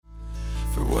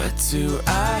What do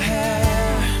I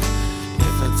have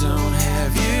if I don't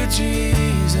have you,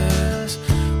 Jesus?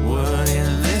 What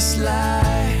in this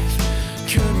life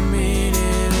could mean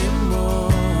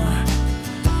anymore?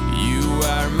 You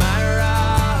are my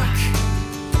rock,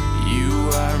 you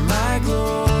are my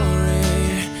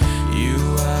glory, you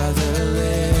are the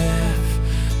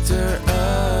lifter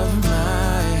of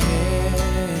my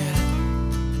head.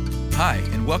 Hi,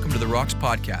 and welcome to the Rocks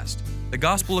Podcast. The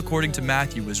Gospel according to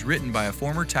Matthew was written by a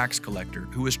former tax collector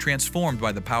who was transformed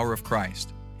by the power of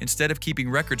Christ. Instead of keeping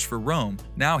records for Rome,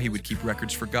 now he would keep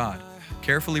records for God,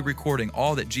 carefully recording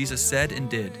all that Jesus said and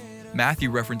did. Matthew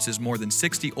references more than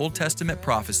 60 Old Testament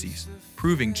prophecies,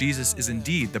 proving Jesus is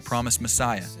indeed the promised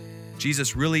Messiah.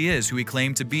 Jesus really is who he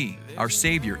claimed to be, our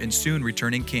Savior and soon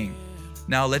returning King.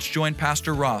 Now let's join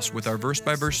Pastor Ross with our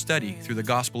verse-by-verse study through the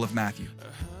Gospel of Matthew.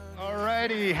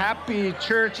 Alrighty, happy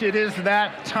church. It is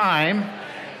that time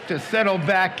to settle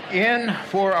back in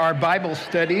for our Bible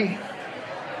study.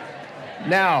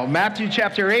 Now, Matthew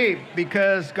chapter 8,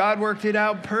 because God worked it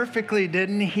out perfectly,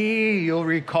 didn't he? You'll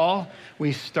recall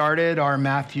we started our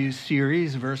Matthew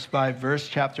series, verse by verse,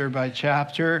 chapter by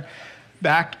chapter,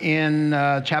 back in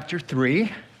chapter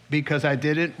 3, because I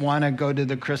didn't want to go to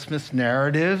the Christmas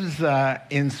narratives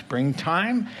in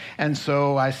springtime. And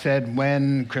so I said,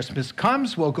 when Christmas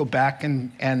comes, we'll go back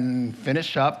and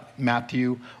finish up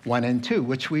Matthew 1 and 2,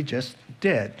 which we just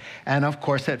did. And of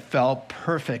course, it fell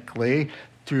perfectly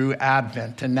through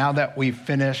Advent. And now that we've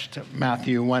finished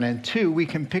Matthew 1 and 2, we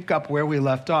can pick up where we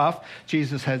left off.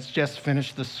 Jesus has just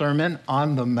finished the Sermon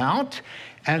on the Mount.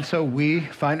 And so we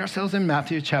find ourselves in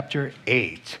Matthew chapter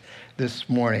 8 this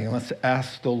morning. Let's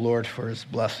ask the Lord for his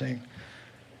blessing.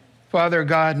 Father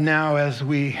God, now as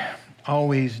we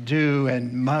always do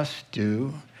and must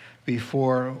do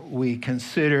before we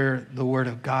consider the Word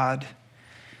of God,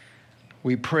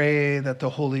 we pray that the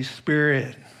Holy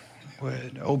Spirit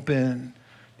would open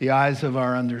the eyes of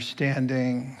our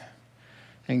understanding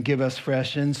and give us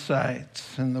fresh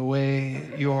insights in the way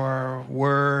your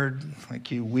word, like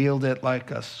you wield it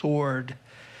like a sword,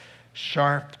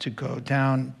 sharp to go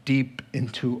down deep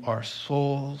into our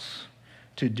souls,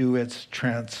 to do its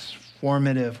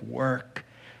transformative work,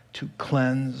 to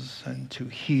cleanse and to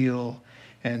heal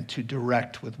and to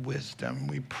direct with wisdom.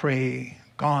 We pray,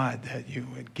 God, that you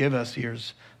would give us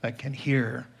ears that can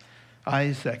hear,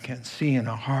 eyes that can see, and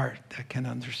a heart that can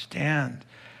understand,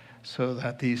 so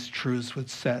that these truths would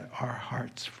set our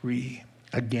hearts free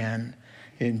again.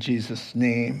 In Jesus'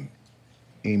 name,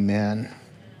 amen.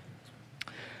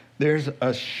 There's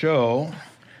a show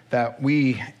that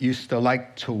we used to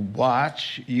like to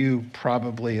watch, you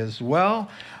probably as well.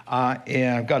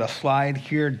 And I've got a slide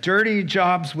here. Dirty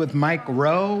Jobs with Mike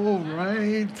Rowe,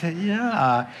 right?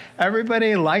 Yeah.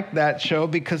 Everybody liked that show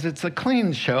because it's a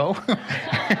clean show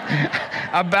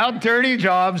about dirty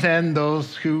jobs and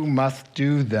those who must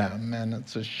do them. And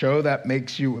it's a show that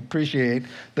makes you appreciate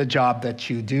the job that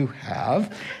you do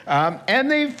have.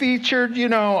 And they featured,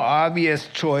 obvious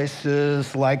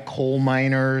choices like coal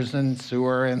miners and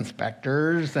sewer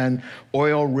inspectors and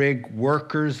oil rig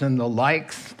workers and the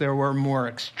likes. There were more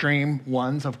extreme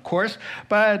ones, of course,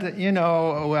 but,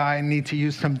 I need to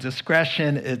use some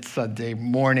discretion. It's Sunday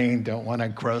morning. Don't want to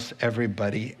gross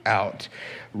everybody out,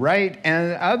 right?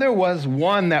 And there was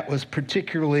one that was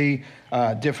particularly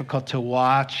difficult to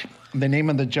watch. The name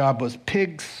of the job was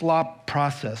Pig Slop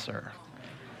Processor.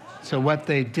 So what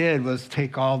they did was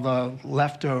take all the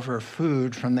leftover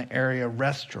food from the area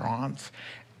restaurants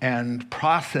and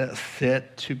process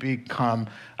it to become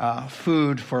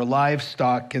food for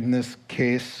livestock. In this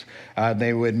case,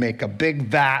 they would make a big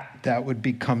vat that would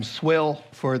become swill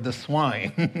for the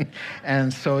swine.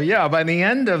 And so, by the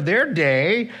end of their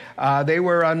day, they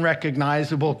were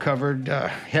unrecognizable, covered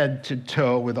head to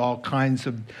toe with all kinds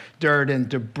of dirt and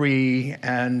debris.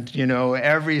 And,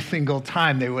 every single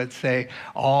time they would say,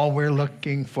 all we're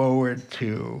looking forward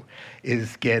to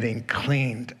is getting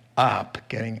cleaned up,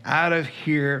 getting out of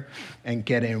here and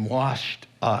getting washed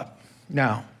up.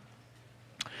 Now,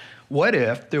 what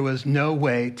if there was no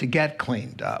way to get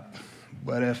cleaned up?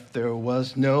 What if there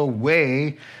was no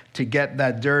way to get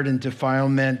that dirt and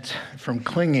defilement from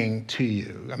clinging to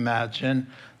you? Imagine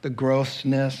the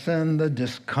grossness and the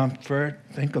discomfort.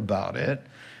 Think about it.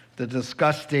 The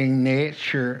disgusting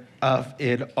nature of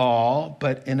it all,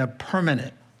 but in a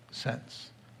permanent sense.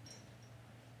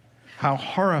 How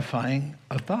horrifying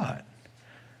a thought,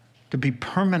 to be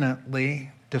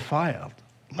permanently defiled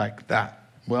like that.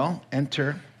 Well,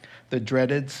 enter the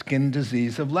dreaded skin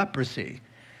disease of leprosy,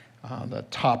 the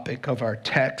topic of our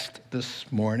text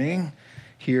this morning.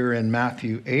 Here in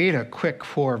Matthew 8, a quick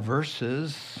 4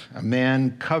 verses, a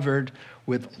man covered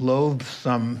with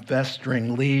loathsome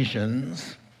festering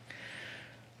lesions.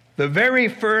 The very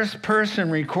first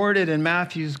person recorded in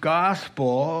Matthew's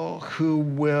gospel who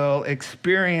will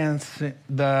experience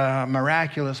the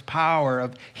miraculous power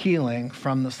of healing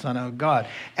from the Son of God.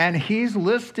 And he's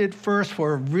listed first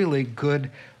for a really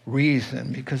good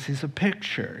reason, because he's a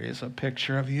picture. He's a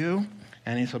picture of you,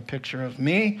 and he's a picture of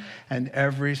me, and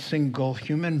every single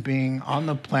human being on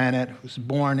the planet who's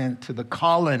born into the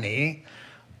colony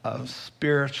of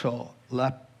spiritual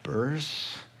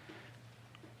lepers.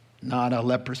 Not a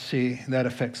leprosy that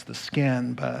affects the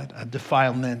skin, but a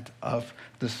defilement of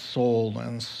the soul.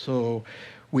 And so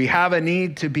we have a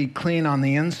need to be clean on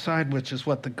the inside, which is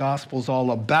what the gospel's all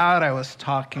about. I was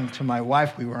talking to my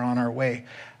wife. We were on our way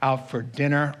out for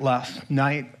dinner last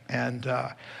night, and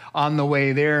on the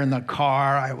way there in the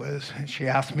car, she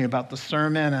asked me about the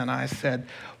sermon, and I said,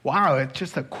 wow, it's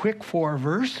just a quick 4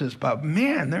 verses, but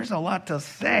man, there's a lot to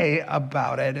say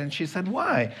about it. And she said,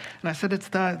 why? And I said, it's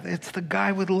the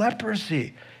guy with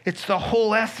leprosy. It's the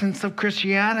whole essence of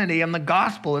Christianity and the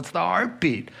gospel. It's the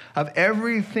heartbeat of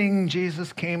everything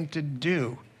Jesus came to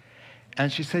do.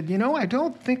 And she said, I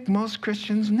don't think most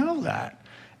Christians know that.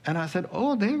 And I said,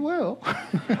 oh, they will.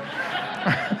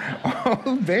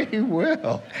 Oh, they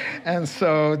will. And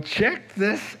so check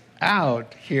this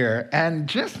out here, and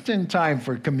just in time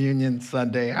for Communion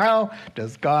Sunday. How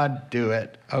does God do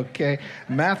it? Okay,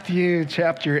 Matthew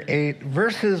chapter 8,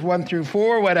 verses 1 through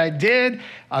 4. What I did,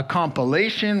 a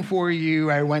compilation for you.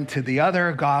 I went to the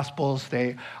other Gospels.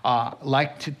 They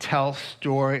like to tell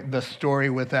the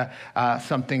story with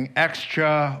something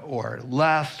extra or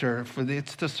less, or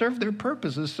it's to serve their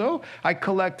purposes. So I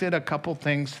collected a couple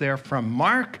things there from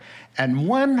Mark, and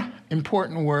one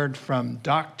important word from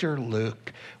Dr.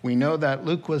 Luke. We know that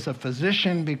Luke was a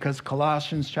physician because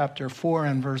Colossians chapter 4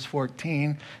 and verse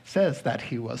 14 says that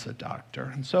he was a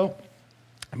doctor. And so,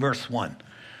 verse 1.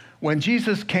 When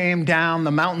Jesus came down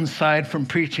the mountainside from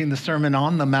preaching the Sermon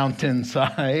on the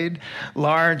Mountainside,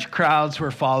 large crowds were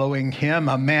following him,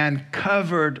 a man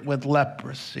covered with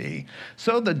leprosy.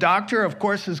 So the doctor, of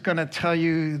course, is going to tell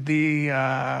you the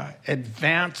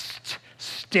advanced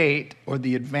state or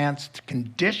the advanced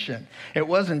condition. It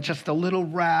wasn't just a little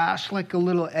rash, like a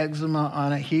little eczema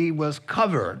on it. He was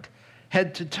covered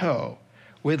head to toe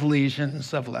with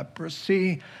lesions of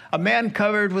leprosy. A man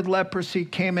covered with leprosy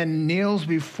came and kneels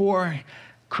before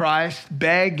Christ,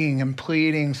 begging and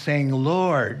pleading, saying,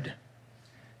 Lord,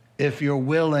 if you're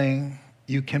willing,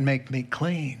 you can make me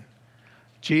clean.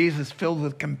 Jesus, filled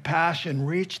with compassion,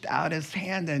 reached out his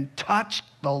hand and touched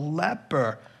the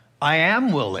leper. I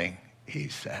am willing, he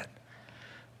said.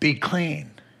 Be clean.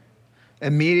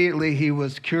 Immediately he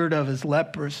was cured of his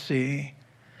leprosy.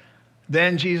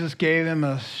 Then Jesus gave him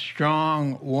a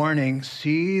strong warning.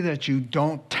 See that you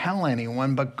don't tell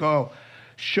anyone, but go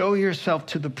show yourself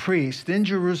to the priest in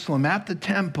Jerusalem at the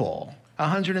temple,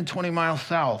 120 miles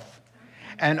south,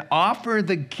 and offer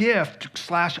the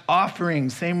gift/offering,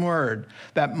 same word,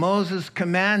 that Moses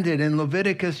commanded in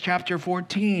Leviticus chapter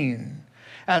 14.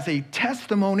 As a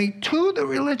testimony to the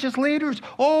religious leaders.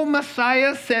 Oh,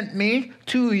 Messiah sent me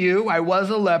to you. I was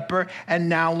a leper, and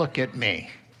now look at me.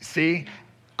 See?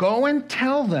 Go and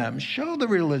tell them, show the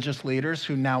religious leaders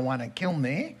who now want to kill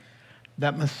me,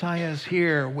 that Messiah is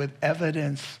here with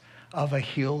evidence of a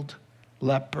healed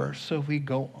leper. So we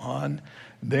go on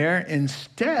there.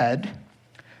 Instead,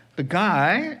 the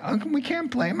guy, we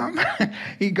can't blame him.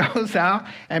 He goes out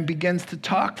and begins to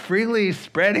talk freely,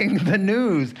 spreading the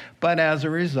news. But as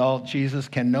a result, Jesus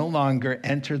can no longer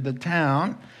enter the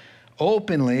town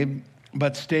openly,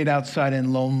 but stayed outside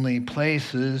in lonely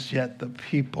places. Yet the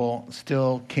people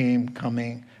still came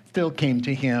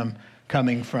to him,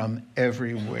 coming from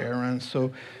everywhere. And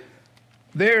so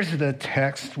there's the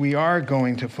text we are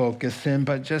going to focus in,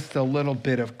 but just a little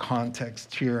bit of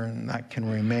context here, and that can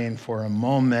remain for a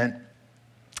moment.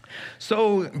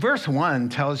 So verse 1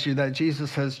 tells you that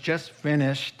Jesus has just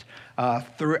finished a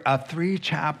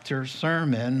 3-chapter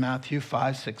sermon, Matthew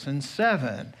 5, 6, and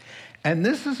 7. And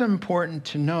this is important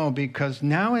to know because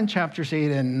now in chapters 8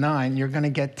 and 9, you're going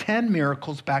to get 10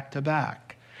 miracles back to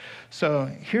back. So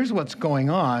here's what's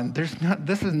going on. This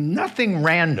is nothing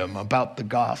random about the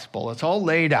gospel. It's all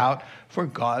laid out for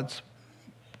God's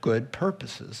good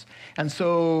purposes. And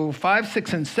so 5,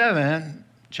 6, and 7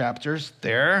 chapters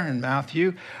there in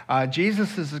Matthew,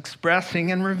 Jesus is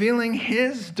expressing and revealing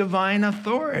his divine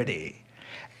authority.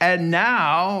 And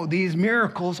now these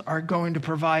miracles are going to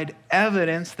provide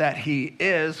evidence that he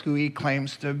is who he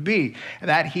claims to be,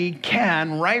 that he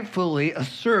can rightfully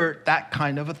assert that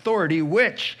kind of authority,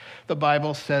 which the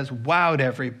Bible says wowed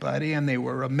everybody, and they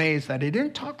were amazed that he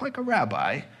didn't talk like a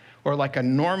rabbi or like a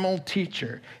normal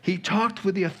teacher. He talked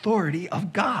with the authority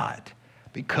of God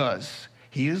because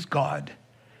he is God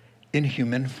in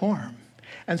human form.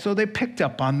 And so they picked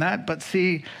up on that. But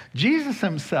see, Jesus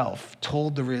himself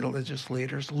told the religious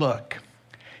leaders, look,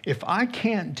 if I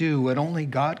can't do what only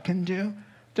God can do,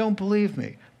 don't believe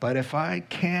me. But if I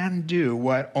can do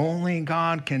what only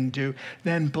God can do,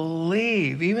 then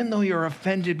believe, even though you're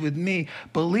offended with me,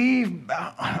 believe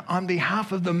on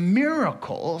behalf of the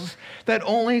miracles that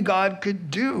only God could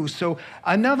do. So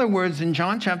in other words, in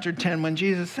John chapter 10, when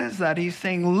Jesus says that, he's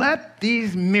saying, let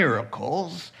these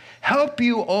miracles help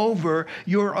you over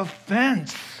your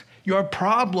offense, your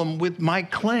problem with my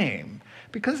claim.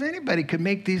 Because anybody could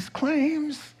make these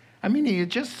claims. I mean, he had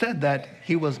just said that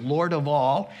he was Lord of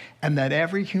all and that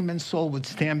every human soul would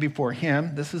stand before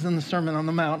him. This is in the Sermon on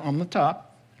the Mount on the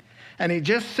top. And he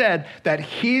just said that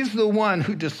he's the one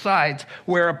who decides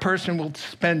where a person will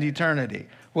spend eternity.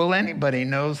 Well, anybody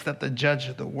knows that the judge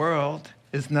of the world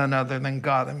is none other than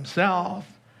God himself,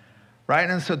 right?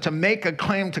 And so to make a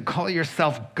claim to call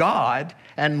yourself God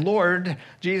and Lord,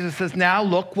 Jesus says, now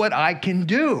look what I can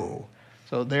do.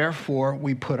 So therefore,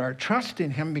 we put our trust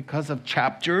in him because of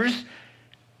chapters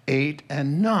 8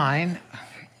 and 9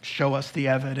 show us the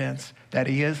evidence that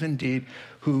he is indeed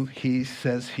who he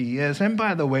says he is. And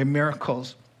by the way,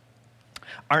 miracles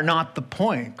are not the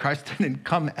point. Christ didn't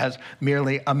come as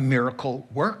merely a miracle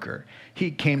worker.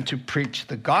 He came to preach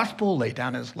the gospel, lay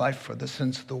down his life for the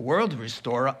sins of the world,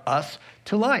 restore us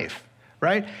to life,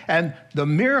 right? And the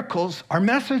miracles are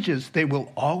messages. They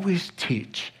will always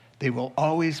teach. They will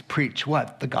always preach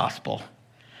what? The gospel.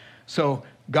 So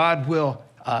God will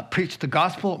preach the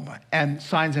gospel and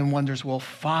signs and wonders will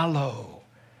follow.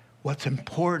 What's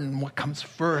important, what comes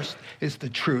first is the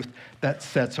truth that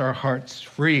sets our hearts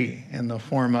free in the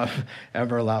form of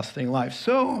everlasting life.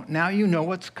 So now you know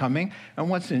what's coming and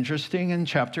what's interesting in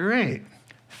chapter 8.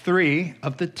 3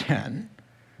 of the 10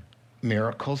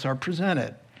 miracles are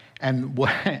presented.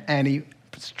 And he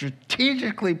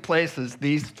strategically places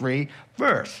these 3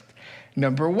 first.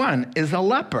 Number 1 is a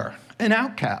leper, an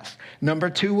outcast. Number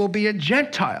 2 will be a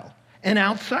Gentile, an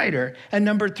outsider. And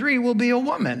number 3 will be a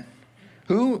woman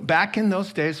who back in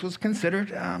those days was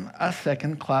considered a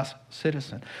second-class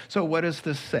citizen. So what is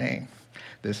this saying?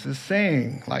 This is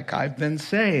saying, like I've been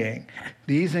saying,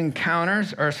 these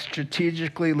encounters are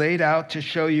strategically laid out to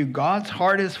show you God's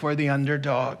heart is for the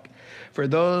underdog, for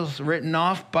those written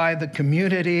off by the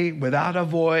community, without a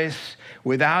voice,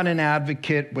 without an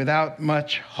advocate, without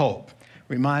much hope.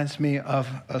 Reminds me of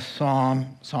a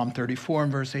psalm, Psalm 34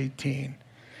 and verse 18.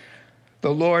 The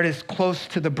Lord is close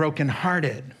to the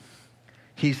brokenhearted.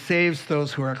 He saves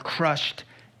those who are crushed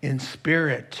in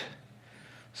spirit.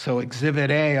 So exhibit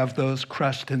A of those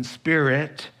crushed in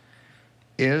spirit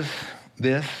is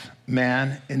this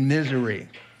man in misery.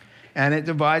 And it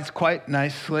divides quite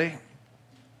nicely.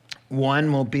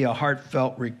 1 will be a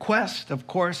heartfelt request, of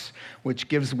course, which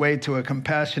gives way to a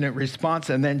compassionate response,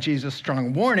 and then Jesus'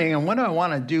 strong warning. And what I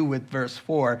want to do with verse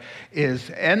 4 is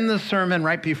end the sermon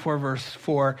right before verse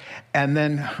 4, and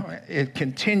then it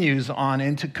continues on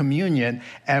into communion,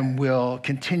 and we'll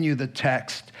continue the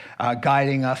text,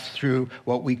 guiding us through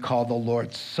what we call the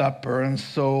Lord's Supper. And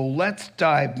so let's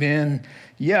dive in.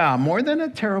 Yeah, more than a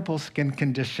terrible skin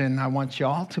condition, I want you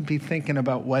all to be thinking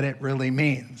about what it really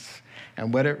means.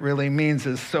 And what it really means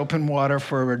is soap and water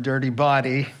for a dirty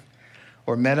body,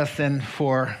 or medicine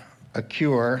for a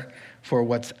cure for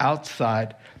what's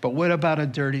outside. But what about a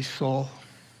dirty soul?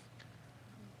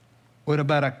 What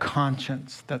about a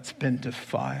conscience that's been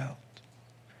defiled?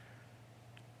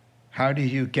 How do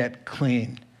you get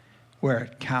clean where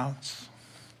it counts?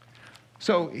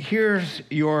 So here's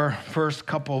your first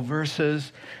couple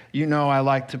verses. You know I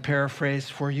like to paraphrase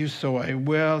for you, so I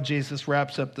will. Jesus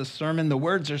wraps up the sermon. The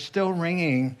words are still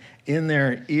ringing in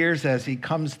their ears as he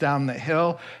comes down the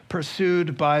hill,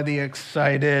 pursued by the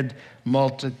excited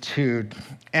multitude.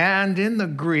 And in the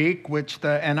Greek, which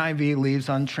the NIV leaves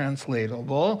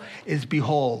untranslatable, is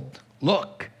behold,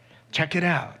 look, check it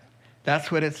out.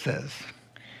 That's what it says.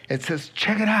 It says,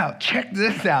 check it out, check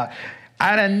this out.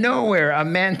 Out of nowhere, a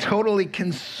man totally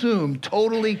consumed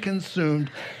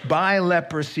by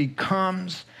leprosy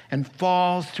comes and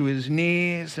falls to his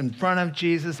knees in front of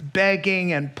Jesus,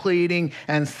 begging and pleading,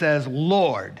 and says,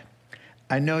 Lord,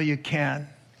 I know you can,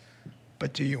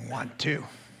 but do you want to?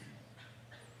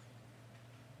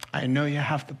 I know you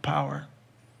have the power,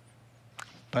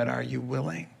 but are you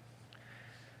willing?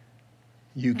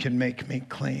 You can make me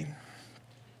clean.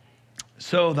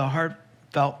 So the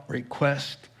heartfelt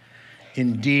request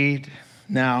indeed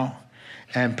now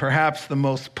And perhaps the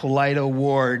most polite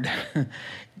award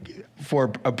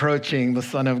for approaching the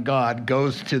Son of God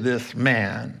goes to this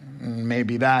man. And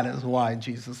maybe that is why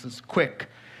Jesus is quick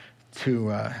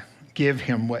to give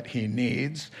him what he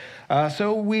needs.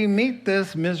 So we meet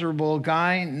this miserable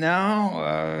guy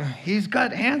now. He's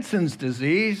got Hansen's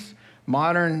disease,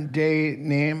 modern day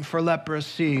name for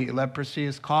leprosy. Leprosy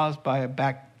is caused by a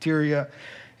bacteria.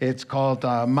 It's called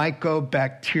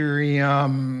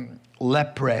Mycobacterium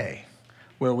leprae,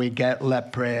 where we get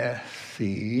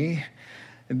leprosy.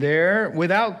 There,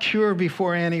 without cure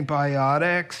before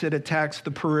antibiotics, it attacks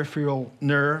the peripheral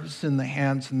nerves in the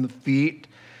hands and the feet,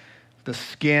 the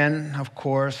skin, of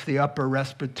course, the upper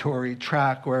respiratory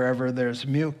tract, wherever there's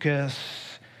mucus,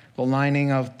 the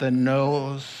lining of the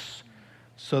nose,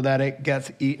 so that it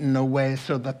gets eaten away,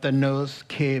 so that the nose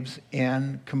caves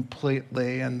in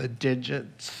completely and the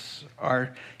digits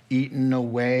are eaten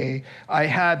away. I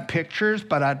had pictures,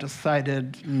 but I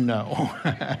decided no.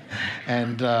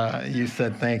 And you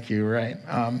said thank you, right?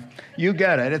 You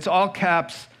get it. It's all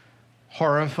caps,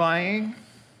 horrifying.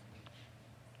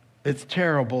 It's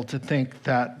terrible to think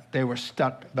that they were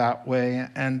stuck that way.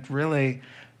 And really,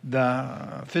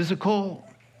 the physical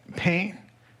pain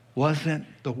wasn't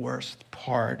the worst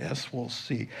part, as we'll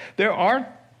see. There are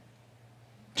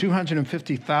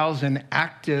 250,000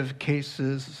 active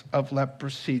cases of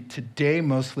leprosy today,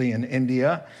 mostly in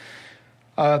India.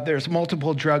 There's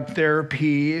multiple drug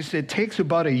therapies. It takes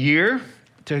about a year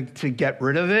to get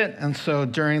rid of it. And so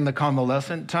during the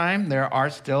convalescent time, there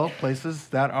are still places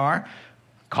that are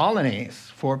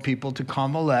colonies for people to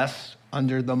convalesce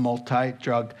under the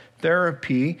multi-drug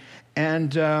therapy.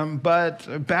 And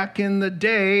but back in the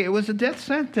day, it was a death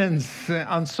sentence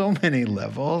on so many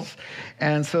levels.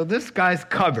 And so this guy's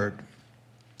covered.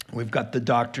 We've got the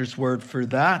doctor's word for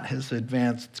that, his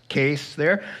advanced case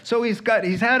there. So he's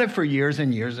had it for years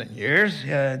and years and years.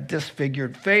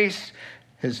 Disfigured face.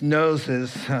 His nose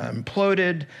is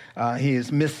imploded. He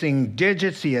is missing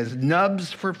digits. He has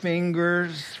nubs for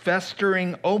fingers,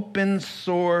 festering open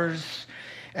sores,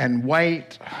 and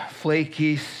white,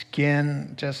 flaky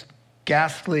skin, just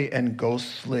ghastly and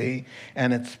ghostly,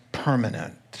 and it's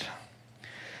permanent.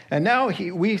 And now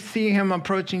we see him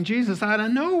approaching Jesus out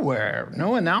of nowhere.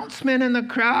 No announcement in the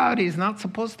crowd. He's not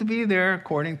supposed to be there.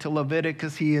 According to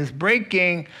Leviticus, he is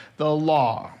breaking the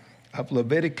law of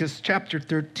Leviticus chapter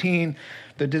 13.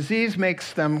 The disease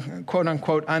makes them, quote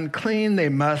unquote, unclean. They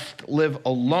must live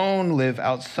alone, live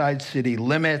outside city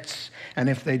limits. And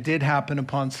if they did happen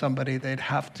upon somebody, they'd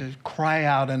have to cry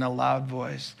out in a loud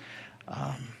voice,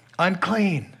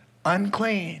 unclean,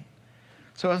 unclean,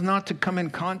 so as not to come in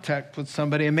contact with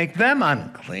somebody and make them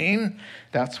unclean.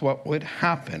 That's what would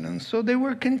happen. And so they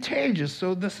were contagious.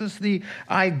 So this is the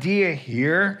idea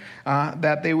here,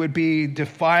 that they would be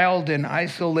defiled and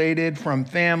isolated from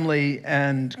family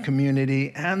and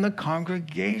community and the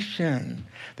congregation.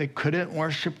 They couldn't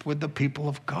worship with the people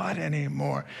of God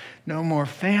anymore. No more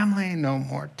family, no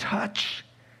more touch,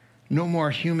 no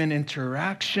more human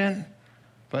interaction,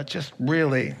 but just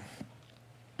really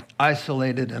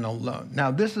isolated and alone.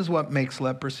 Now, this is what makes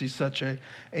leprosy such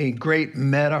a great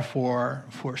metaphor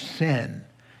for sin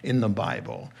in the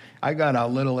Bible. I got a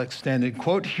little extended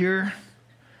quote here.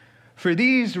 For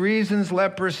these reasons,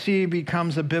 leprosy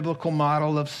becomes a biblical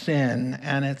model of sin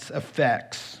and its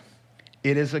effects.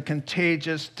 It is a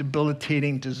contagious,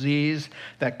 debilitating disease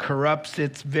that corrupts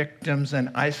its victims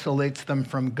and isolates them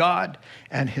from God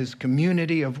and his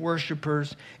community of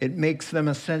worshipers. It makes them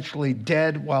essentially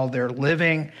dead while they're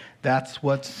living. That's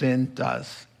what sin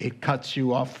does. It cuts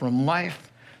you off from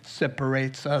life,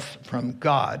 separates us from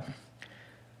God.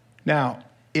 Now,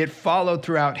 it followed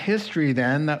throughout history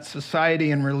then that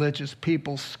society and religious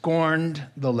people scorned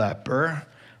the leper.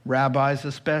 Rabbis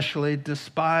especially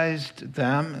despised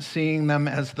them, seeing them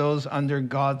as those under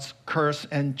God's curse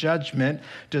and judgment,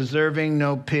 deserving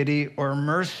no pity or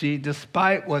mercy,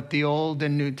 despite what the Old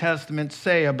and New Testaments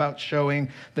say about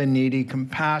showing the needy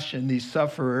compassion. These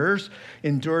sufferers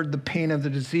endured the pain of the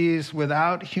disease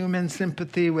without human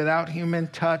sympathy, without human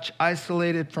touch,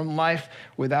 isolated from life,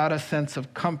 without a sense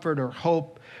of comfort or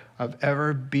hope of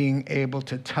ever being able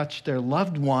to touch their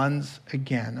loved ones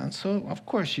again. And so, of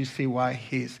course, you see why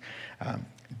he's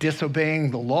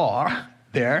disobeying the law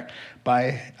there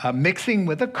by mixing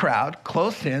with a crowd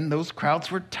close in. Those crowds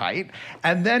were tight.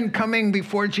 And then coming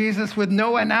before Jesus with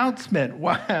no announcement.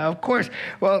 Well, of course,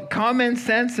 common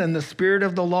sense and the spirit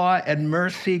of the law and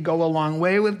mercy go a long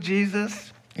way with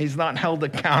Jesus. He's not held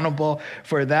accountable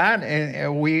for that,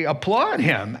 and we applaud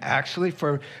him, actually,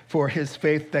 for his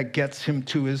faith that gets him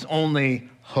to his only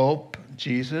hope,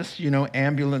 Jesus. You know,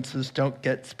 ambulances don't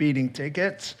get speeding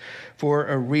tickets for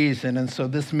a reason. And so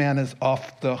this man is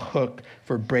off the hook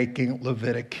for breaking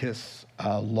Leviticus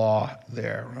law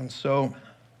there. And so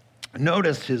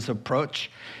notice his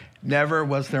approach. Never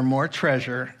was there more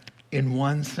treasure in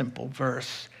one simple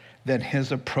verse than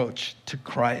his approach to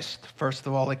Christ. First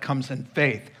of all, it comes in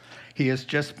faith. He has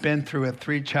just been through a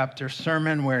 3-chapter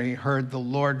sermon where he heard the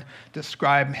Lord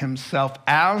describe himself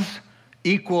as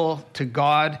equal to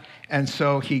God. And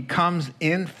so he comes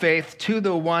in faith to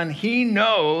the one he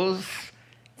knows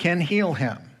can heal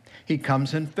him. He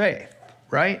comes in faith,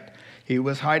 right? He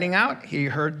was hiding out. He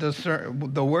heard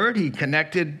the word. He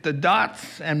connected the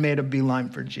dots and made a beeline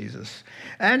for Jesus.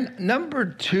 And number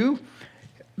 2,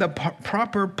 the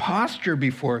proper posture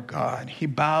before God. He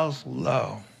bows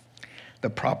low. The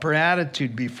proper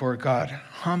attitude before God,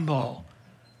 humble,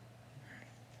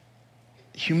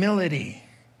 humility.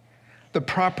 The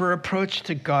proper approach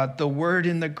to God, the word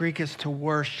in the Greek is to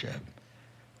worship,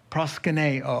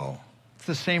 proskuneo. It's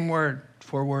the same word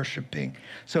for worshiping.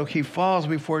 So he falls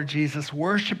before Jesus,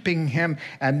 worshiping him,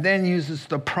 and then uses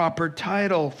the proper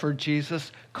title for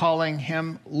Jesus, calling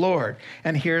him Lord.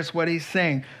 And here's what he's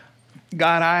saying.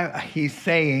 God, he's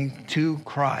saying to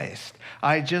Christ,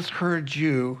 I just heard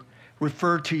you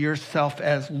refer to yourself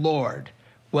as Lord.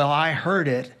 Well, I heard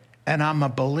it, and I'm a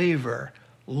believer.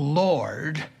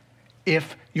 Lord,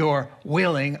 if you're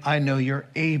willing, I know you're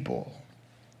able.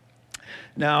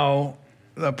 Now,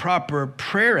 the proper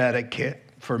prayer etiquette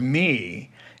for me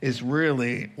is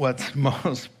really what's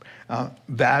most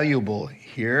valuable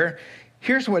here.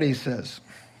 Here's what he says.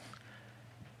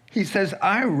 He says,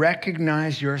 I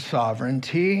recognize your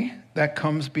sovereignty that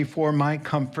comes before my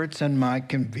comforts and my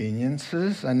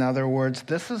conveniences. In other words,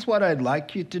 this is what I'd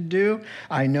like you to do.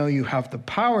 I know you have the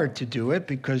power to do it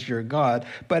because you're God,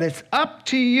 but it's up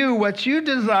to you what you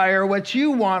desire, what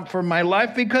you want for my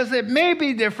life, because it may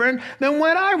be different than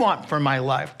what I want for my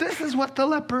life. This is what the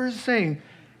leper is saying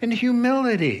in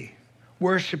humility.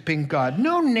 Worshiping God.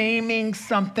 No naming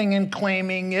something and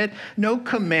claiming it. No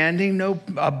commanding, no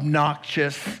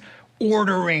obnoxious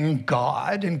ordering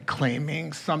God and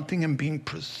claiming something and being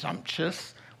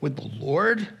presumptuous with the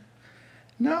Lord.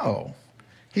 No.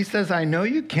 He says, I know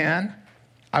you can.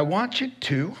 I want you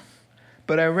to,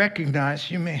 but I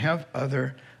recognize you may have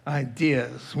other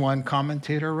ideas. One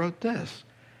commentator wrote this.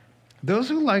 Those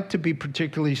who like to be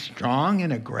particularly strong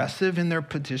and aggressive in their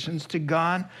petitions to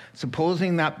God,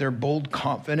 supposing that their bold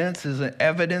confidence is an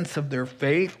evidence of their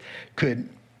faith,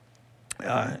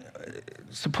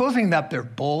 supposing that their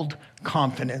bold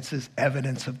confidence is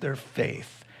evidence of their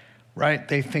faith, right?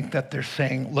 They think that they're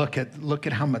saying, look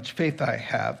at how much faith I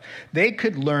have. They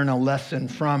could learn a lesson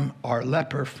from our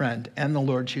leper friend and the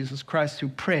Lord Jesus Christ, who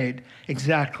prayed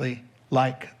exactly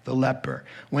like the leper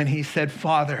when he said,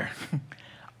 Father,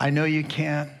 I know you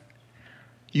can.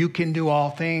 You can do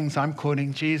all things. I'm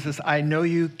quoting Jesus. I know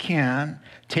you can.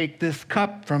 Take this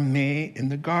cup from me in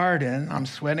the garden. I'm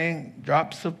sweating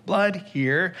drops of blood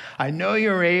here. I know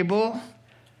you're able,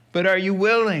 but are you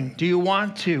willing? Do you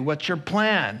want to? What's your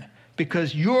plan?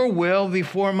 Because your will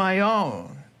before my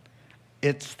own.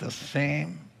 It's the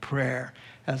same prayer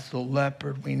as the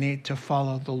leper. We need to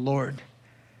follow the Lord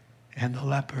and the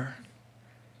leper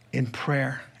in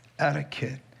prayer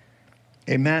etiquette.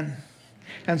 Amen.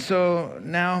 And so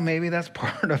now maybe that's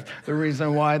part of the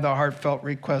reason why the heartfelt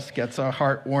request gets a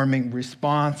heartwarming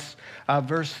response.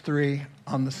 Verse 3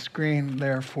 on the screen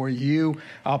there for you.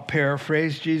 I'll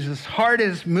paraphrase. Jesus' heart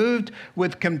is moved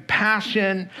with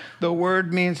compassion. The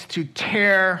word means to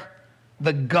tear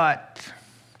the gut.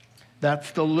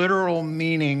 That's the literal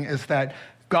meaning, is that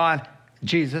God,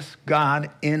 Jesus, God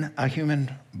in a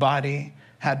human body,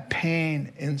 had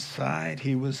pain inside.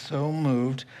 He was so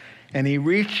moved. And he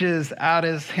reaches out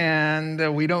his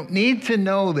hand. We don't need to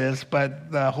know this,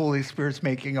 but the Holy Spirit's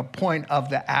making a point of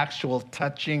the actual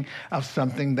touching of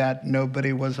something that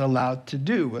nobody was allowed to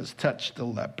do, was touch the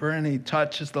leper. And he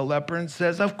touches the leper and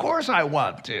says, of course I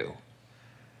want to.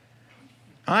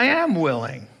 I am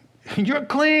willing. You're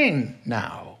clean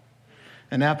now.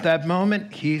 And at that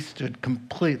moment, he stood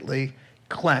completely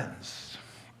cleansed.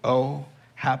 Oh,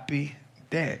 happy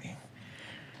day.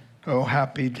 Oh,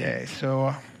 happy day.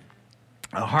 So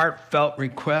a heartfelt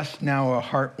request, now a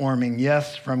heartwarming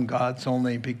yes from God's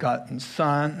only begotten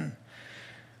Son.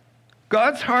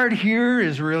 God's heart here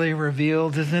is really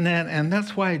revealed, isn't it? And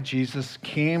that's why Jesus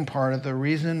came. Part of the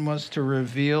reason was to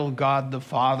reveal God the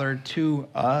Father to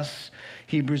us.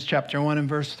 Hebrews chapter 1 and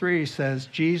verse 3 says,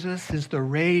 Jesus is the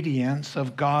radiance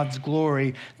of God's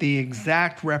glory, the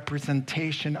exact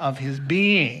representation of his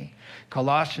being.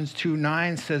 Colossians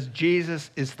 2:9 says, Jesus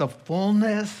is the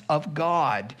fullness of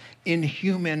God in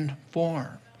human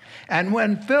form. And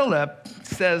when Philip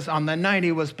says on the night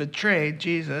he was betrayed,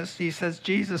 Jesus, he says,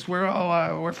 Jesus, we're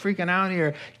freaking out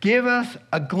here. Give us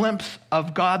a glimpse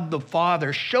of God the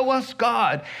Father. Show us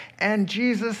God. And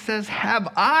Jesus says,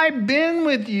 have I been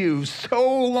with you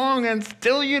so long and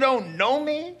still you don't know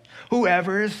me?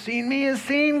 Whoever has seen me has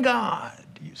seen God,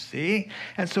 you see.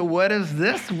 And so what is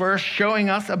this verse showing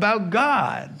us about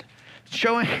God?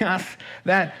 Showing us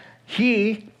that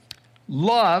he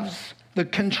loves the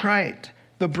contrite,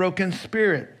 the broken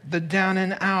spirit, the down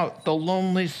and out, the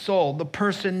lonely soul, the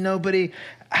person nobody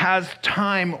has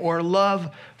time or love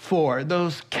for,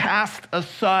 those cast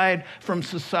aside from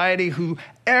society who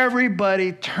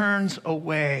everybody turns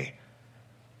away.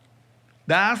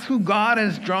 That's who God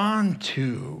is drawn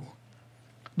to.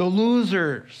 The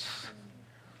losers,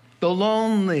 the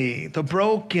lonely, the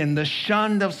broken, the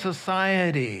shunned of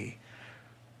society.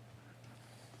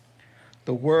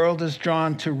 The world is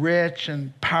drawn to rich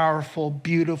and powerful,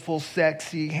 beautiful,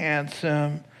 sexy,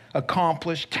 handsome,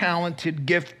 accomplished, talented,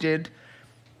 gifted,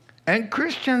 and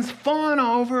Christians fawn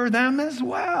over them as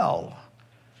well.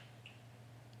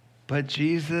 But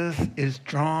Jesus is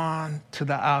drawn to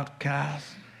the outcast.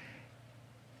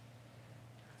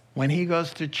 When he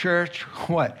goes to church,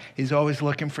 what? He's always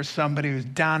looking for somebody who's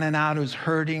down and out, who's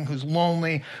hurting, who's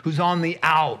lonely, who's on the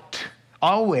out.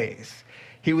 Always.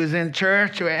 He was in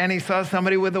church and he saw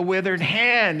somebody with a withered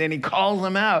hand and he calls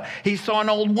them out. He saw an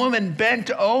old woman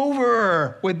bent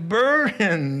over with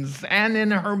burdens and in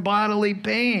her bodily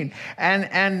pain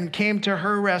and came to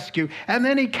her rescue. And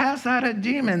then he cast out a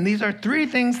demon. These are three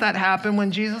things that happened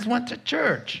when Jesus went to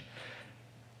church.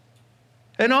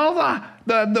 And all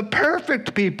the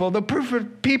perfect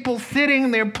people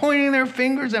sitting there pointing their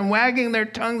fingers and wagging their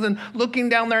tongues and looking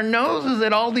down their noses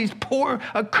at all these poor,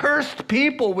 accursed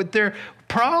people with their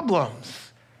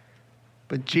problems.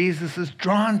 But Jesus is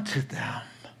drawn to them.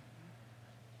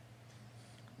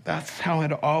 That's how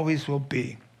it always will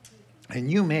be.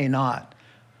 And you may not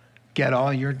get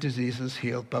all your diseases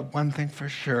healed, but one thing for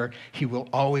sure, he will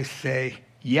always say,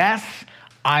 yes,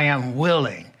 I am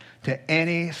willing, to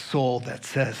any soul that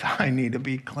says, I need to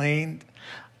be cleaned.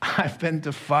 I've been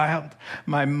defiled.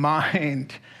 My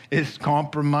mind is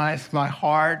compromised. My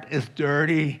heart is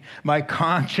dirty. My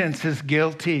conscience is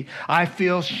guilty. I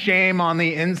feel shame on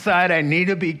the inside. I need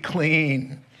to be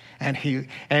clean. And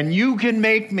you can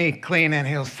make me clean. And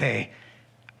he'll say,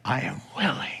 I am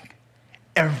willing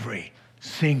every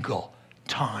single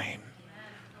time.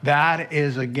 That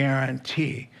is a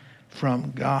guarantee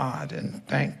from God. And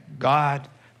thank God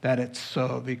that it's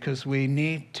so, because we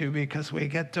need to, because we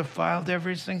get defiled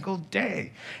every single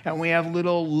day. And we have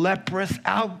little leprous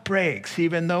outbreaks,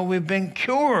 even though we've been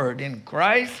cured in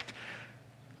Christ.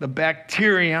 The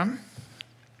bacterium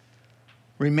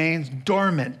remains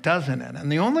dormant, doesn't it?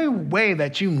 And the only way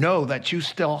that you know that you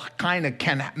still kind of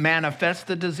can manifest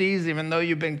the disease, even though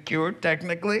you've been cured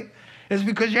technically, is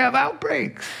because you have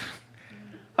outbreaks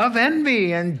of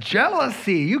envy and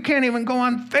jealousy. You can't even go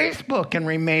on Facebook and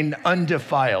remain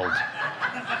undefiled.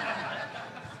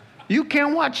 You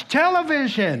can't watch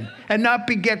television and not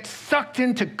get sucked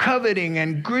into coveting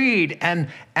and greed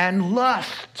and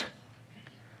lust.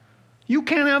 You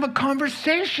can't have a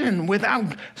conversation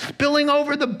without spilling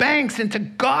over the banks into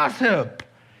gossip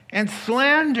and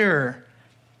slander.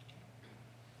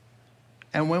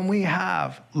 And when we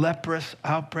have leprous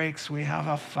outbreaks, we have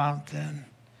a fountain.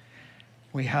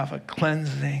 We have a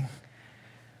cleansing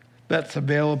that's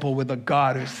available with a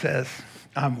God who says,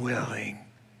 I'm willing,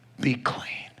 be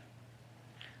clean.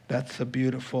 That's a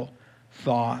beautiful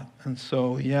thought. And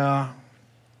so, yeah,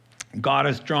 God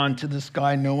is drawn to this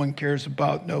guy no one cares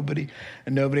about, nobody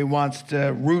wants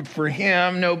to root for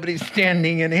him, nobody's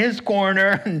standing in his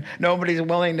corner, and nobody's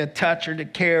willing to touch or to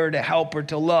care or to help or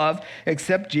to love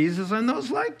except Jesus and those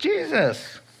like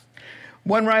Jesus.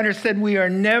 One writer said, we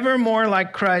are never more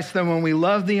like Christ than when we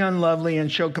love the unlovely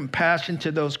and show compassion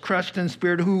to those crushed in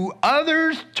spirit who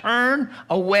others turn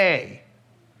away.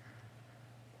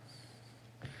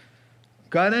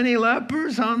 Got any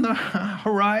lepers on the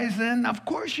horizon? Of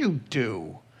course you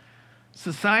do.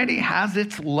 Society has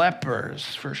its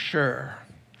lepers for sure,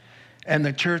 and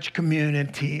the church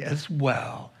community as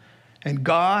well. And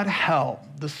God help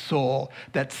the soul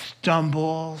that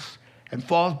stumbles and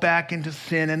falls back into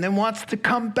sin and then wants to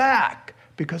come back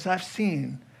because I've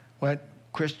seen what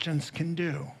Christians can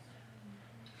do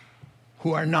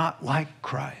who are not like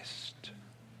Christ.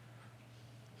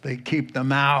 They keep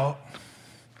them out.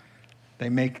 They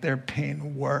make their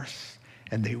pain worse,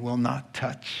 and they will not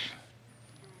touch.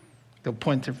 They'll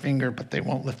point their finger, but they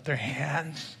won't lift their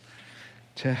hands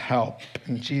to help.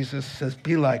 And Jesus says,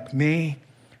 be like me.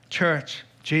 Church,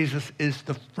 Jesus is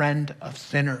the friend of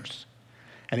sinners.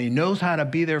 And he knows how to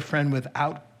be their friend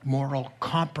without moral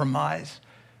compromise,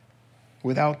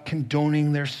 without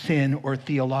condoning their sin or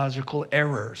theological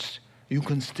errors. You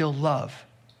can still love.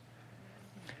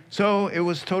 So it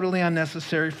was totally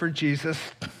unnecessary for Jesus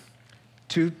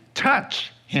to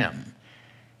touch him.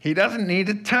 He doesn't need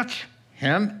to touch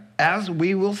him, as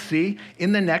we will see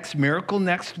in the next miracle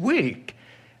next week.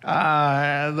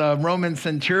 The Roman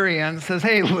centurion says,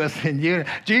 hey, listen,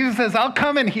 Jesus says, I'll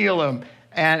come and heal him.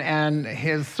 And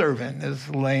his servant is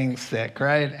laying sick,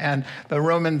 right? And the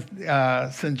Roman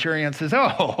centurion says,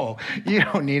 oh, you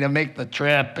don't need to make the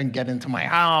trip and get into my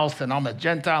house, and I'm a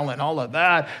Gentile and all of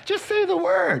that. Just say the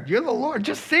word. You're the Lord.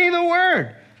 Just say the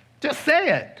word. Just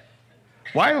say it.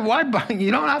 Why? You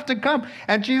don't have to come.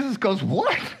 And Jesus goes,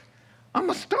 what? I'm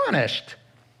astonished.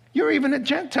 You're even a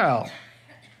Gentile.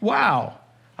 Wow.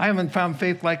 I haven't found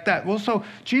faith like that. Well, so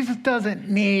Jesus doesn't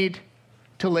need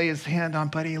to lay his hand on,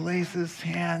 but he lays his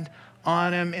hand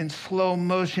on him in slow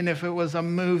motion. If it was a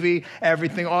movie,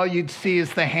 all you'd see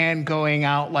is the hand going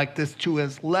out like this to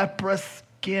his leprous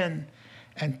skin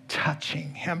and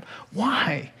touching him.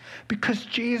 Why? Because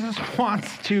Jesus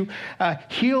wants to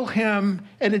heal him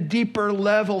at a deeper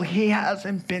level. He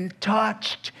hasn't been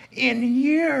touched in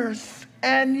years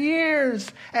and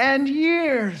years and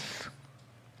years.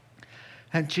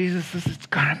 And Jesus says, it's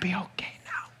going to be okay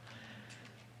now.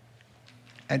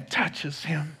 And touches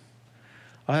him.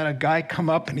 I had a guy come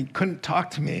up and he couldn't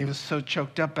talk to me. He was so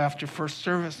choked up after first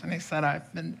service. And he said,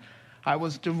 I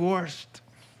was divorced.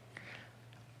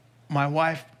 My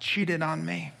wife cheated on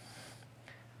me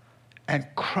and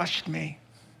crushed me.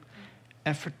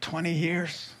 And for 20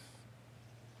 years,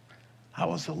 I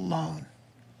was alone.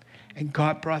 And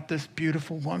God brought this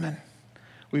beautiful woman.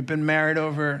 We've been married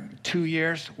over 2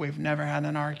 years. We've never had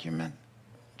an argument.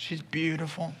 She's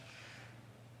beautiful.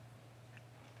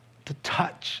 The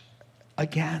touch,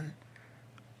 again,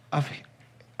 of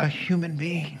a human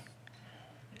being.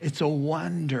 It's a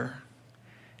wonder.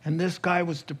 And this guy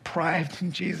was deprived,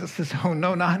 and Jesus says, oh,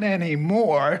 no, not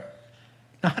anymore.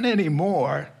 Not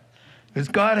anymore. Because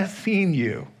God has seen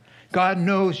you. God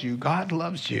knows you. God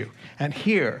loves you. And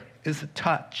here is a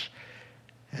touch.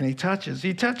 And he touches.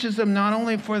 He touches him not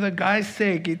only for the guy's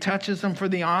sake, he touches him for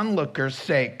the onlooker's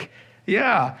sake.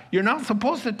 Yeah, you're not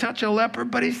supposed to touch a leper,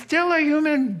 but he's still a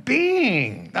human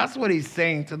being. That's what he's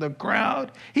saying to the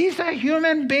crowd. He's a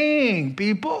human being,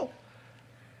 people.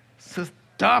 So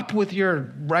stop with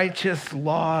your righteous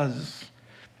laws.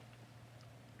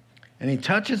 And he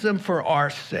touches him for our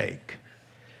sake,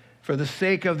 for the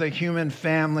sake of the human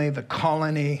family, the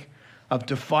colony of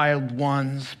defiled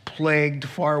ones, plagued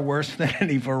far worse than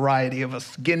any variety of a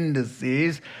skin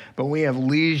disease, but we have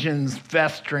lesions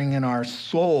festering in our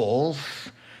souls.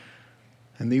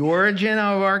 And the origin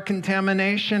of our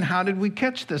contamination, how did we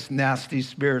catch this nasty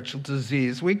spiritual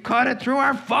disease? We caught it through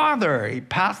our father. He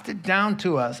passed it down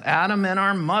to us, Adam and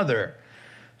our mother.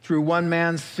 Through one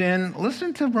man's sin,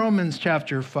 listen to Romans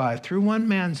chapter 5, through one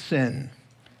man's sin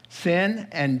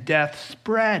and death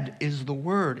spread is the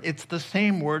word. It's the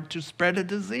same word to spread a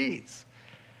disease.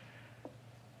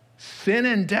 Sin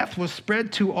and death was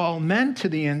spread to all men, to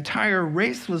the entire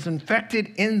race was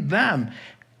infected in them.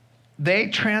 They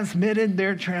transmitted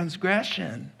their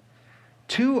transgression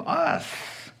to us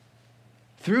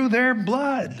through their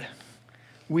blood.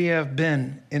 We have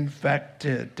been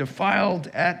infected, defiled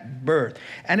at birth.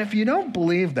 And if you don't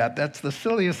believe that, that's the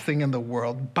silliest thing in the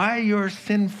world. By your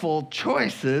sinful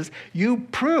choices, you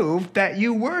prove that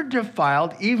you were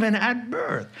defiled even at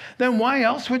birth. Then why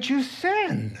else would you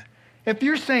sin? If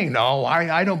you're saying, no,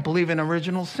 I don't believe in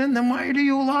original sin, then why do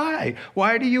you lie?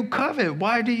 Why do you covet?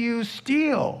 Why do you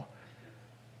steal?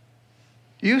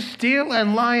 You steal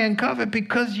and lie and covet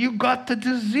because you got the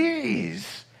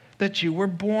disease that you were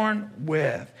born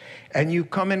with. And you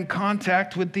come in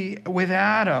contact with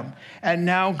Adam. And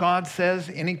now God says,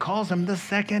 and he calls him the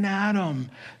second Adam.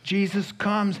 Jesus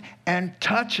comes and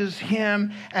touches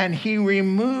him, and he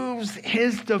removes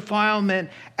his defilement.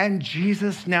 And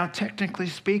Jesus, now technically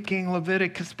speaking,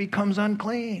 Leviticus becomes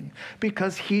unclean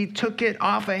because he took it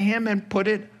off of him and put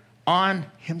it on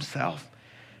himself.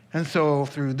 And so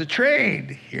through the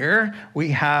trade here, we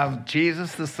have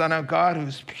Jesus, the Son of God,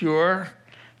 who's pure,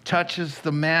 touches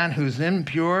the man who's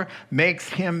impure, makes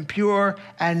him pure,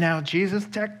 and now Jesus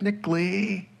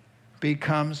technically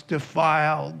becomes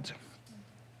defiled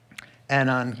and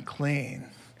unclean.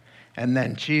 And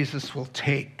then Jesus will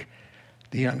take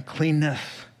the uncleanness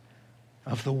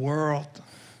of the world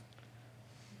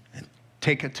and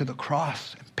take it to the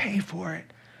cross and pay for it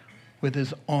with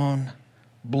his own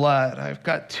blood. I've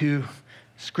got two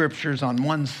scriptures on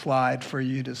one slide for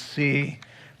you to see.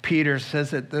 Peter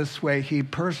says it this way: he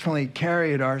personally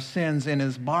carried our sins in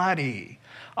his body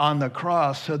on the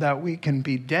cross so that we can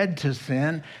be dead to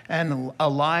sin and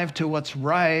alive to what's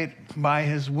right. By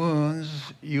his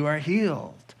wounds you are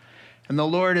healed. And the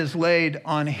Lord has laid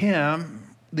on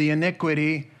him the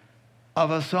iniquity of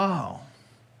us all.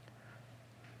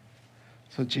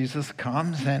 So Jesus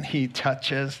comes and he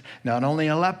touches not only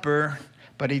a leper,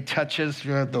 but he touches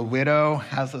the widow,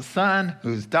 has a son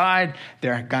who's died.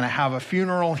 They're going to have a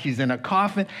funeral. He's in a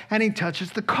coffin, and he touches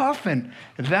the coffin.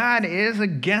 That is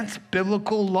against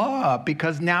biblical law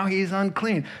because now he's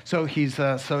unclean. So he's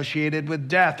associated with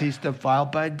death. He's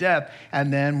defiled by death.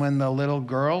 And then when the little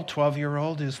girl,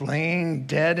 12-year-old, is laying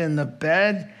dead in the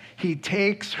bed, he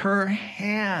takes her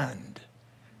hand,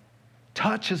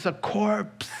 touches a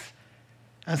corpse,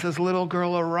 and says, "Little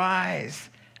girl, arise."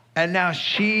 And now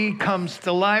she comes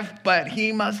to life, but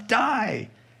he must die,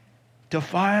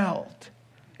 defiled.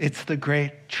 It's the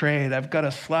great trade. I've got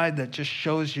a slide that just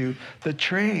shows you the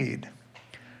trade.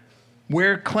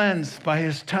 We're cleansed by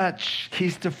his touch.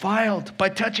 He's defiled by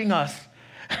touching us.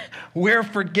 We're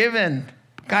forgiven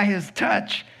by his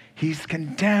touch. He's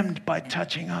condemned by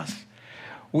touching us.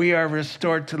 We are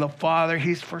restored to the Father.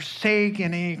 He's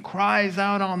forsaken. He cries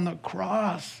out on the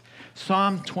cross.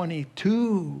 Psalm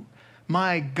 22.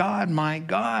 My God,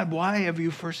 why have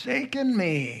you forsaken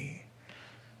me?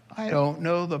 I don't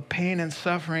know the pain and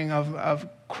suffering of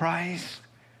Christ.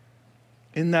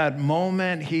 In that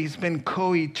moment, he's been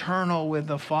co-eternal with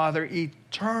the Father,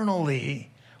 eternally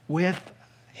with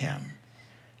him.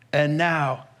 And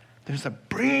now there's a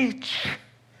breach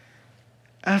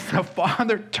as the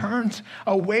Father turns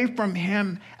away from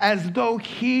him as though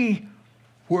he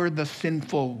were the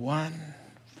sinful one,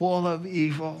 full of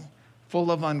evil, full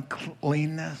of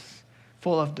uncleanness,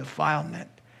 full of defilement.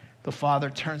 The Father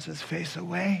turns his face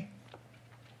away.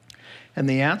 And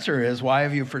the answer is, why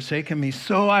have you forsaken me?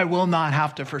 So I will not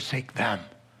have to forsake them.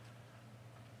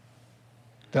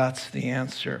 That's the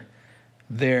answer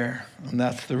there. And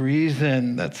that's the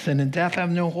reason that sin and death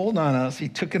have no hold on us. He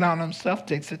took it on himself,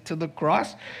 takes it to the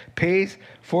cross, pays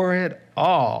for it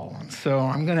all. And so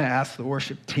I'm going to ask the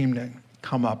worship team to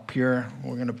come up here.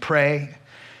 We're going to pray.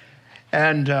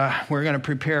 And we're going to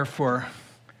prepare for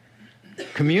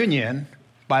communion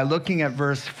by looking at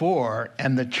verse 4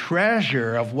 and the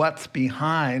treasure of what's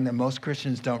behind, and most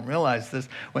Christians don't realize this,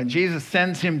 when Jesus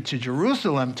sends him to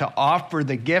Jerusalem to offer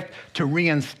the gift to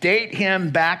reinstate him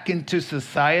back into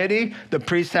society, the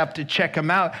priests have to check him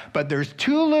out, but there's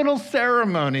two little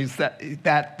ceremonies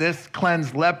that this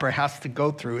cleansed leper has to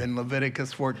go through in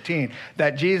Leviticus 14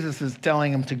 that Jesus is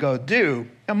telling him to go do.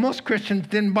 And most Christians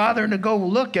didn't bother to go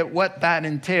look at what that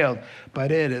entailed,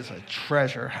 but it is a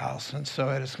treasure house. And so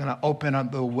it is going to open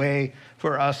up the way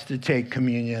for us to take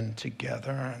communion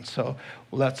together. And so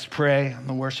let's pray, and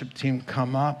the worship team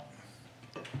come up.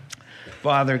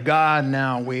 Father God,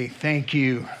 now we thank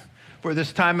you for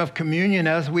this time of communion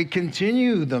as we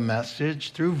continue the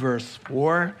message through verse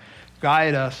 4.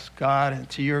 Guide us, God,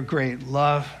 into your great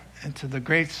love and to the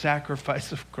great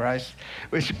sacrifice of Christ,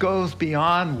 which goes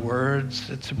beyond words.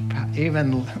 It's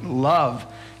even love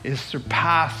is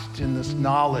surpassed in this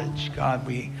knowledge. God,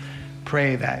 we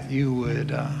pray that you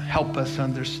would help us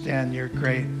understand your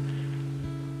great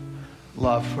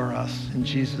love for us. In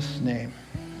Jesus' name,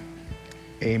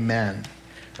 amen.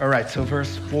 All right, so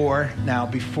verse 4 now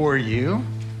before you.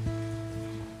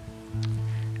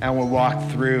 And we'll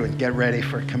walk through and get ready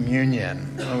for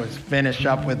communion. We'll finish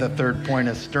up with the third point,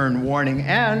 a stern warning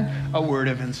and a word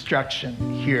of instruction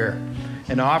here.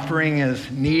 An offering is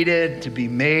needed to be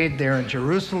made there in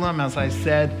Jerusalem, as I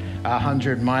said,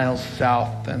 100 miles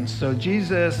south. And so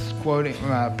Jesus,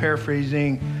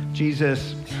 paraphrasing,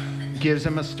 Jesus gives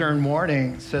him a stern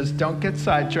warning, says, don't get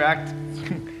sidetracked.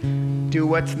 Do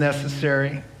what's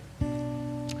necessary.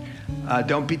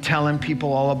 Don't be telling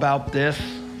people all about this.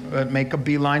 Make a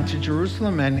beeline to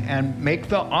Jerusalem and make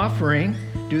the offering,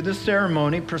 do the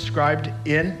ceremony prescribed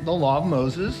in the law of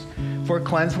Moses for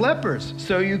cleansed lepers,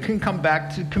 so you can come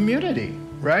back to community,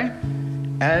 right?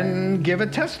 And give a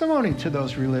testimony to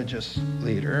those religious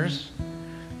leaders.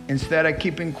 Instead of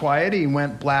keeping quiet, he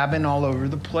went blabbing all over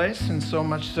the place, and so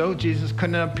much so Jesus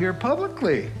couldn't appear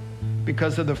publicly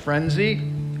because of the frenzy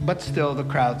But still, the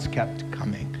crowds kept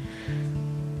coming.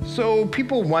 So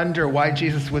people wonder why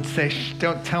Jesus would say, "Shh,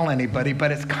 don't tell anybody,"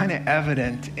 but it's kind of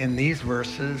evident in these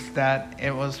verses that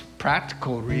it was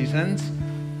practical reasons.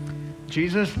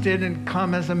 Jesus didn't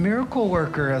come as a miracle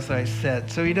worker, as I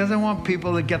said, so he doesn't want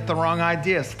people to get the wrong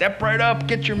idea. Step right up,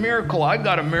 get your miracle. I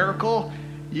got a miracle.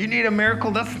 You need a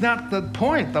miracle? That's not the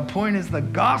point. The point is the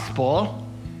gospel,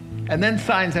 and then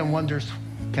signs and wonders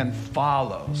can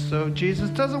follow. So Jesus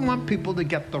doesn't want people to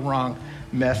get the wrong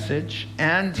message,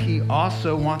 and he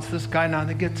also wants this guy not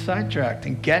to get sidetracked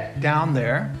and get down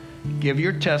there, give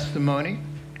your testimony,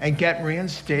 and get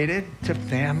reinstated to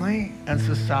family and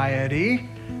society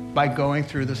by going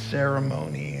through the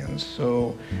ceremony. And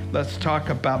so let's talk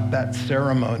about that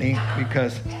ceremony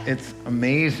because it's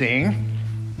amazing,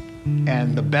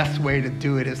 and the best way to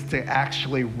do it is to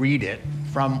actually read it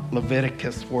from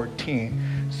Leviticus 14.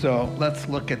 So let's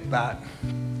look at that.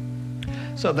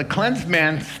 So the cleansed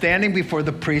man standing before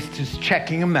the priest is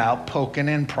checking him out, poking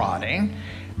and prodding.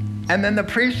 And then the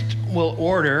priest will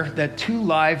order that 2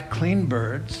 live clean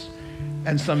birds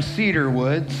and some cedar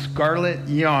wood, scarlet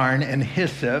yarn, and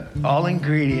hyssop, all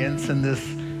ingredients in this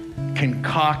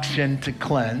concoction to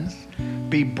cleanse,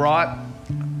 be brought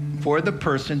for the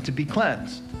person to be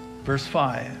cleansed. Verse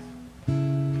 5.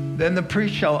 Then the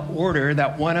priest shall order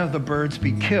that one of the birds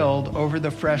be killed over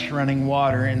the fresh running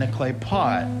water in a clay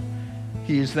pot.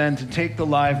 He is then to take the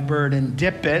live bird and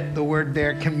dip it, the word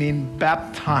there can mean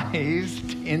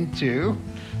baptized into,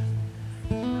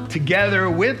 together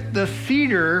with the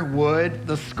cedar wood,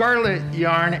 the scarlet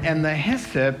yarn, and the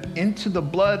hyssop into the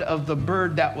blood of the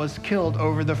bird that was killed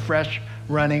over the fresh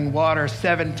running water.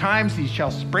 7 times he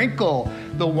shall sprinkle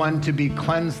the one to be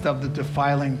cleansed of the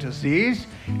defiling disease,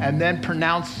 and then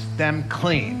pronounce them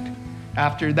clean.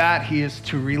 After that, he is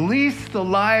to release the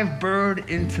live bird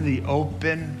into the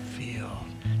open field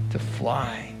to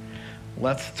fly.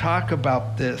 Let's talk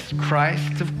about this.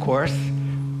 Christ, of course,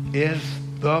 is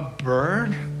the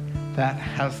bird that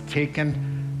has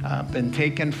been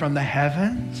taken from the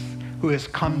heavens, who has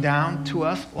come down to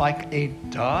us like a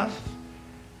dove.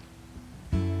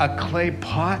 A clay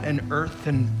pot, an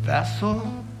earthen vessel,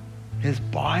 his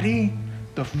body,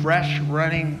 the fresh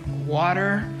running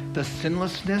water, the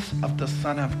sinlessness of the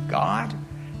Son of God,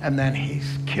 and then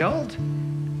he's killed,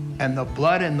 and the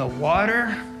blood and the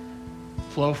water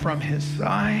flow from his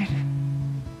side.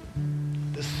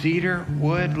 The cedar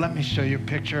wood, let me show you a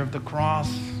picture of the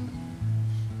cross.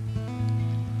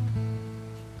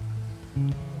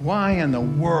 Why in the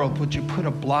world would you put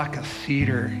a block of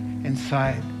cedar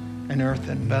inside an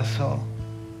earthen vessel?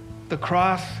 The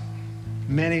cross,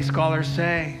 many scholars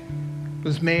say,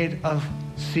 was made of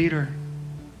cedar.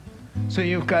 So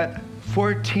you've got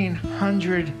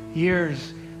 1,400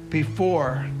 years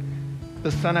before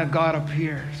the Son of God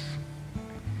appears.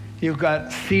 You've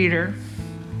got cedar,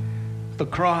 the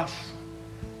cross.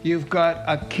 You've got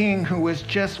a king who was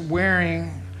just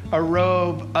wearing a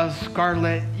robe of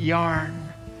scarlet yarn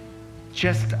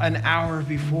just an hour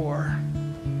before.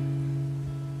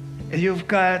 You've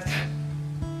got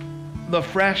the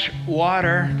fresh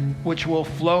water which will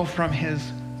flow from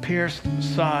his pierced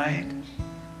side.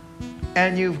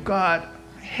 And you've got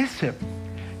hyssop.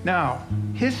 Now,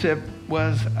 hyssop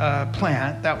was a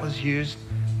plant that was used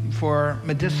for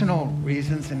medicinal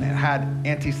reasons, and it had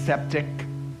antiseptic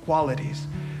qualities.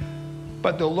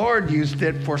 But the Lord used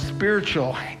it for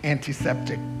spiritual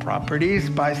antiseptic properties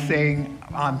by saying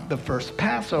on the first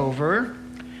Passover,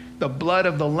 the blood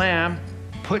of the lamb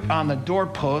put on the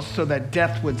doorpost so that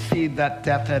death would see that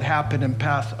death had happened and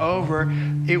pass over.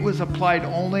 It was applied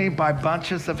only by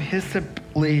bunches of hyssop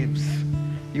leaves.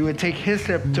 You would take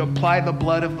hyssop to apply the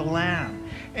blood of the lamb.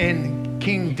 And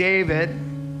King David,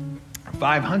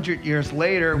 500 years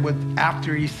later,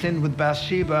 after he sinned with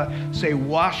Bathsheba, say,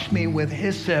 "Wash me with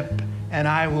hyssop and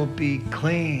I will be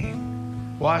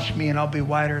clean. Wash me and I'll be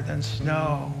whiter than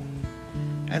snow."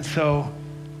 And so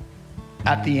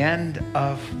at the end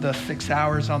of the 6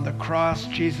 hours on the cross,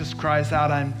 Jesus cries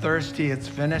out, "I'm thirsty, it's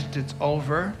finished, it's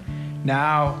over."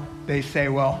 Now they say,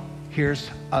 well, here's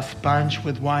a sponge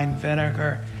with wine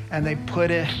vinegar, and they put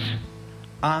it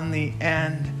on the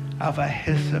end of a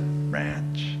hyssop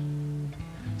branch.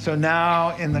 So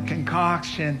now in the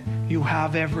concoction, you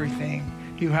have everything.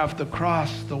 You have the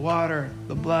cross, the water,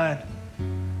 the blood,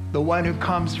 the one who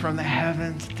comes from the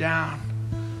heavens down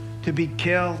to be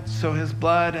killed so his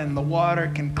blood and the water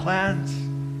can cleanse,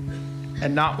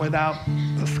 and not without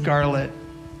the scarlet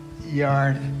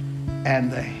yarn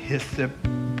and the hyssop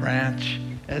branch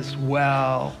as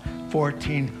well.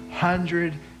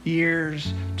 1,400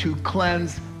 years to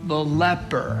cleanse the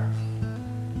leper.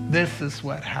 This is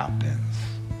what happens.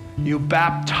 You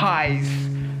baptize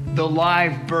the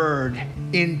live bird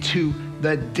into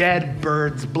the dead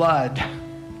bird's blood.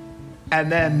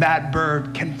 And then that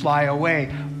bird can fly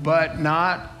away, but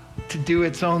not to do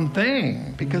its own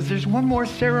thing, because there's one more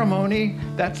ceremony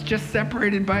that's just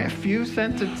separated by a few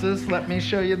sentences. Let me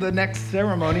show you the next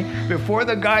ceremony. Before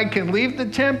the guy can leave the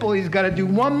temple, he's got to do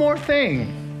one more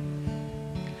thing.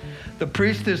 The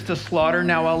priest is to slaughter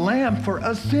now a lamb for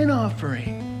a sin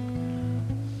offering.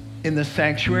 In the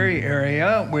sanctuary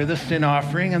area where the sin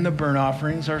offering and the burnt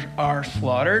offerings are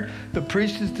slaughtered, the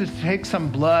priest is to take some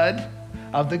blood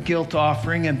of the guilt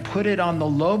offering and put it on the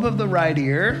lobe of the right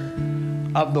ear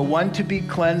of the one to be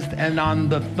cleansed, and on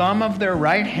the thumb of their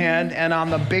right hand, and on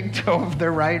the big toe of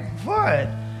their right foot.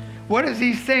 What is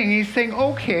he saying? He's saying,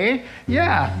 okay,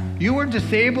 yeah, you were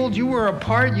disabled, you were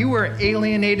apart, you were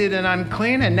alienated and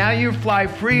unclean, and now you fly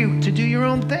free to do your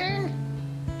own thing?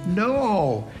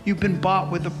 No, you've been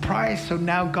bought with a price, so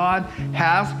now God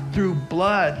has, through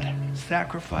blood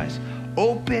sacrifice,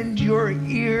 opened your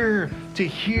ear to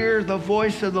hear the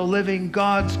voice of the living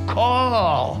God's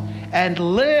call and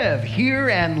live, hear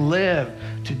and live,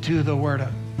 to do the word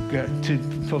of God, to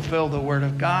fulfill the word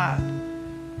of God.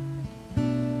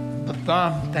 The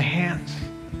thumb, the hands,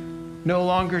 no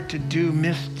longer to do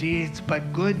misdeeds,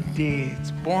 but good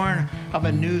deeds, born of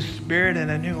a new spirit and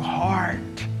a new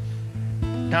heart,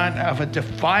 not of a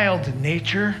defiled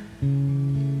nature,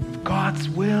 of God's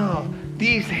will.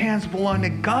 These hands belong to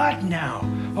God now.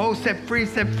 Oh, set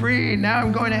free. Now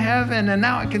I'm going to heaven, and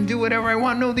now I can do whatever I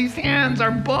want. No, these hands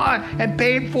are bought and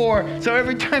paid for. So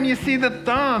every time you see the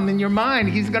thumb in your mind,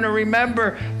 he's going to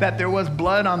remember that there was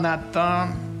blood on that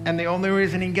thumb. And the only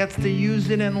reason he gets to use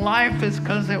it in life is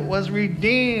because it was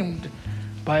redeemed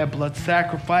by a blood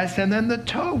sacrifice. And then the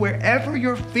toe, wherever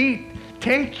your feet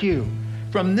take you.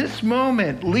 From this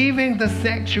moment, leaving the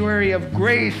sanctuary of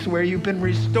grace where you've been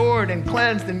restored and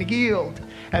cleansed and healed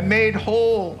and made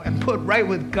whole and put right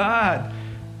with God,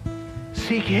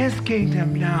 seek his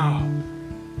kingdom now.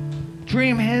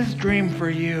 Dream his dream for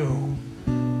you.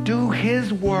 Do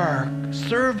his work.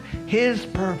 Serve his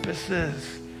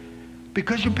purposes.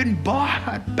 Because you've been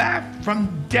bought back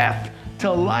from death to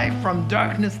life, from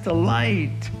darkness to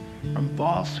light, from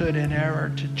falsehood and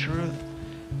error to truth.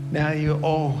 Now you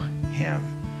owe him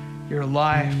your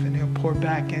life, and he'll pour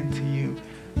back into you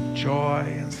joy.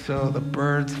 And so the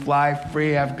birds fly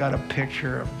free. I've got a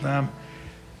picture of them.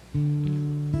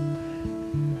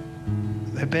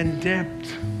 They've been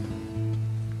dipped.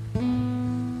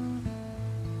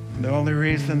 The only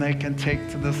reason they can take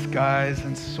to the skies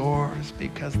and soar is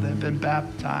because they've been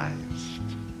baptized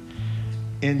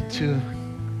into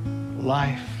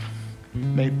life,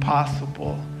 made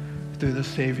possible through the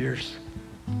Savior's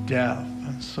death.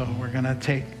 And so we're going to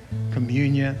take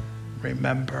communion.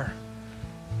 Remember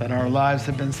that our lives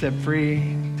have been set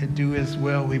free to do his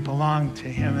will. We belong to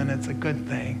him, and it's a good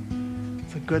thing.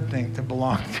 It's a good thing to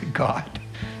belong to God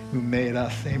who made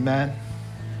us. Amen.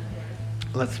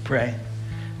 Let's pray.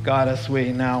 God, as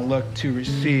we now look to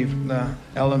receive the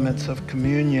elements of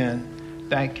communion,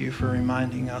 thank you for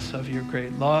reminding us of your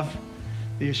great love,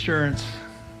 the assurance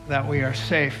that we are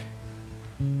safe,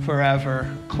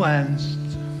 forever cleansed.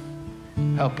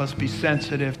 Help us be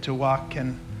sensitive to walk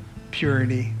in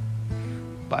purity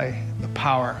by the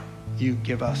power you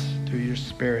give us through your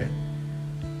Spirit.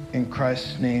 In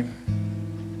Christ's name,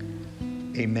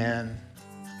 amen.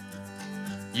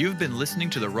 You've been listening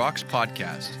to the Rocks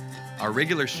Podcast. Our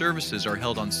regular services are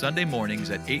held on Sunday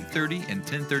mornings at 8:30 and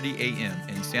 10:30 a.m.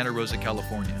 in Santa Rosa,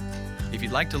 California. If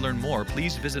you'd like to learn more,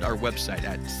 please visit our website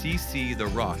at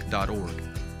cctherock.org.